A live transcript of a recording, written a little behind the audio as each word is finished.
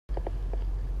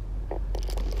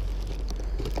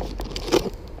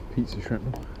Pizza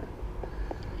shrapnel.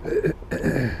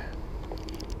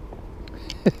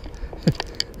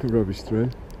 Rubbish throw.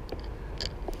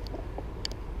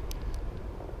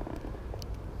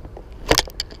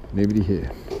 Nobody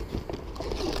here.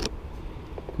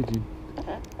 Pigeon.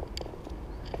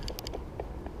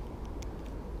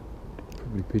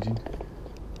 Probably pigeon.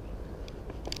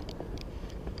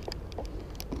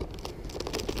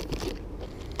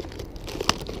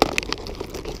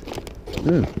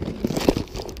 Oh.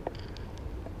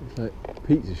 It's like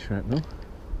pizza shrapnel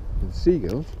with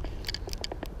seagulls.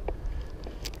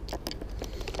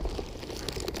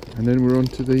 And then we're on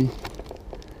to the...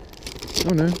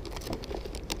 oh no.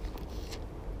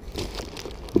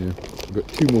 Yeah, I've got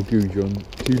two more goujons,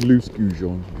 two loose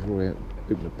goujons before I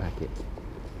open the packet.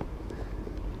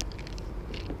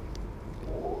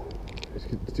 Let's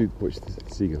watch the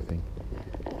seagull thing.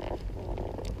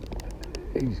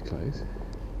 He's close.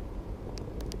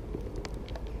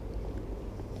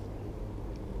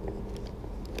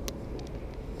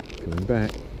 Coming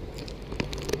back.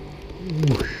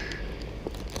 Whoosh.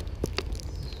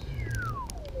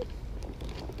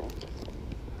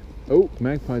 Oh,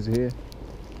 magpies are here.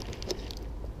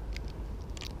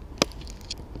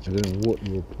 I don't know what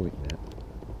you're pointing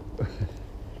at.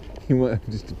 You might have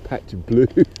just a patch of blue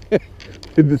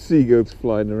with the seagulls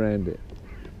flying around it.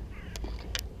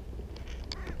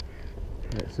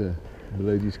 That's a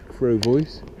melodious crow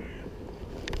voice.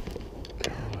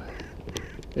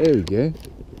 There we go.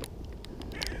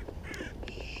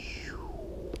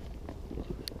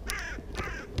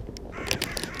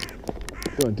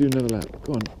 Go on, do another lap.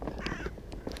 Go on.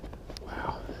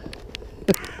 Wow.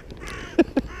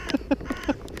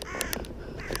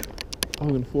 I'm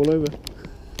going to fall over.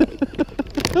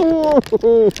 Oh,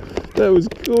 that was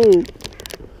cool.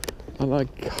 I'm like,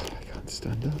 God, I can't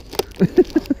stand up.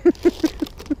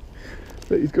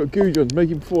 But he's got goujons, make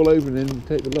him fall over and then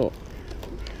take the lot.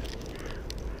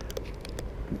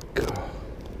 God.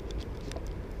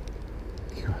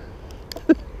 God.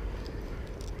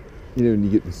 You know when you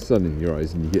get the sun in your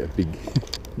eyes and you get a big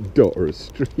dot or a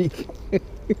streak?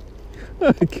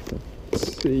 I can't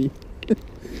see.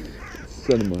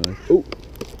 Sun in my eyes. Oh!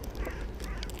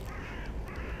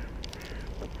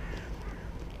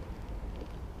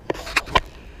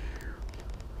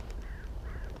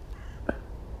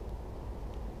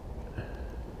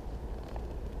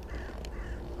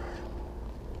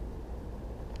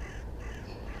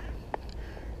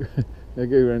 I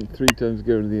go around 3 times,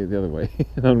 go the other way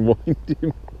and unwind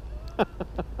him. Oh,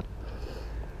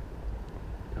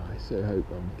 I so hope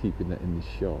I'm keeping that in the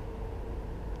shot.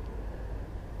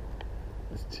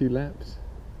 That's 2 laps.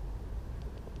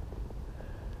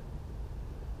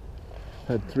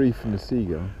 Had 3 from the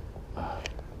seagull. Oh,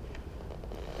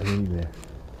 and then he left.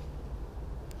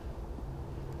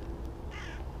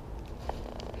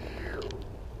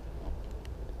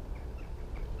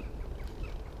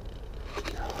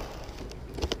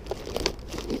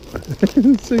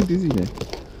 I'm so dizzy now.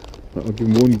 Right, I'll give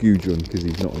him 1 goujon because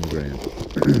he's not on the ground.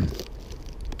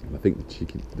 I think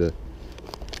the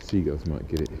seagulls might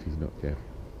get it if he's not careful.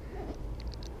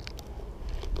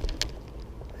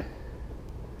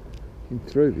 You can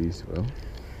throw these well.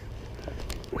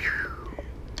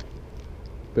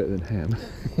 Better than ham.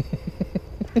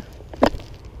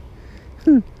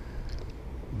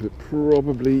 But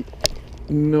probably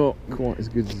not quite as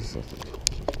good as the sausage.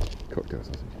 Cocktail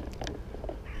sausage.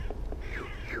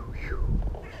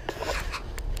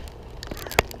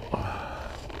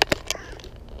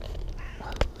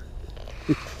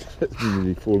 That's me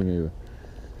really falling over.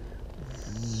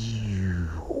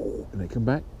 And they come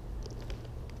back.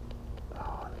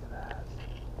 Oh, look at that.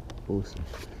 Awesome.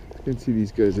 You can see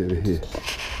these guys over here.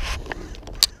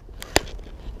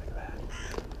 Look at that.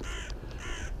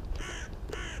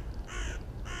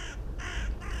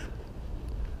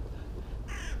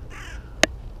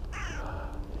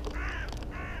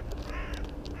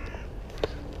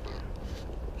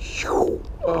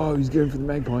 Oh, he's going for the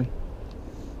magpie.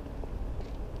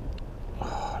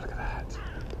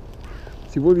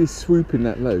 See, while you're swooping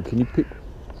that low, can you pick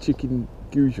chicken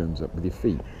goujons up with your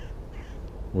feet?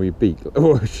 Or your beak?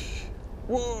 Oh,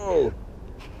 whoa!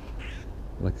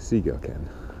 Like a seagull can.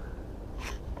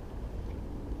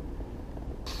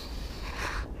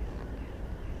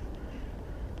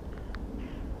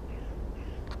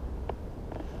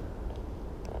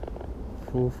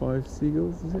 Four or 5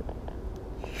 seagulls, is it?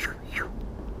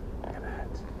 Look at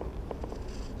that.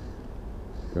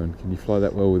 Go on, can you fly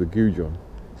that well with a goujon?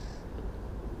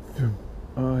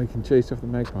 Oh, I can chase off the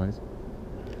magpies.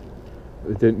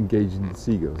 But they don't engage in the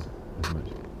seagulls as much.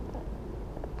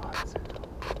 Oh, that's so cool.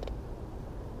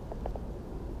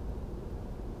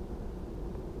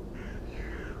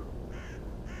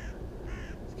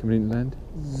 Coming in land.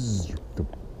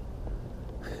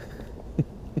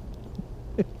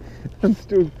 I'm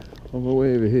still on my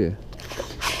way over here.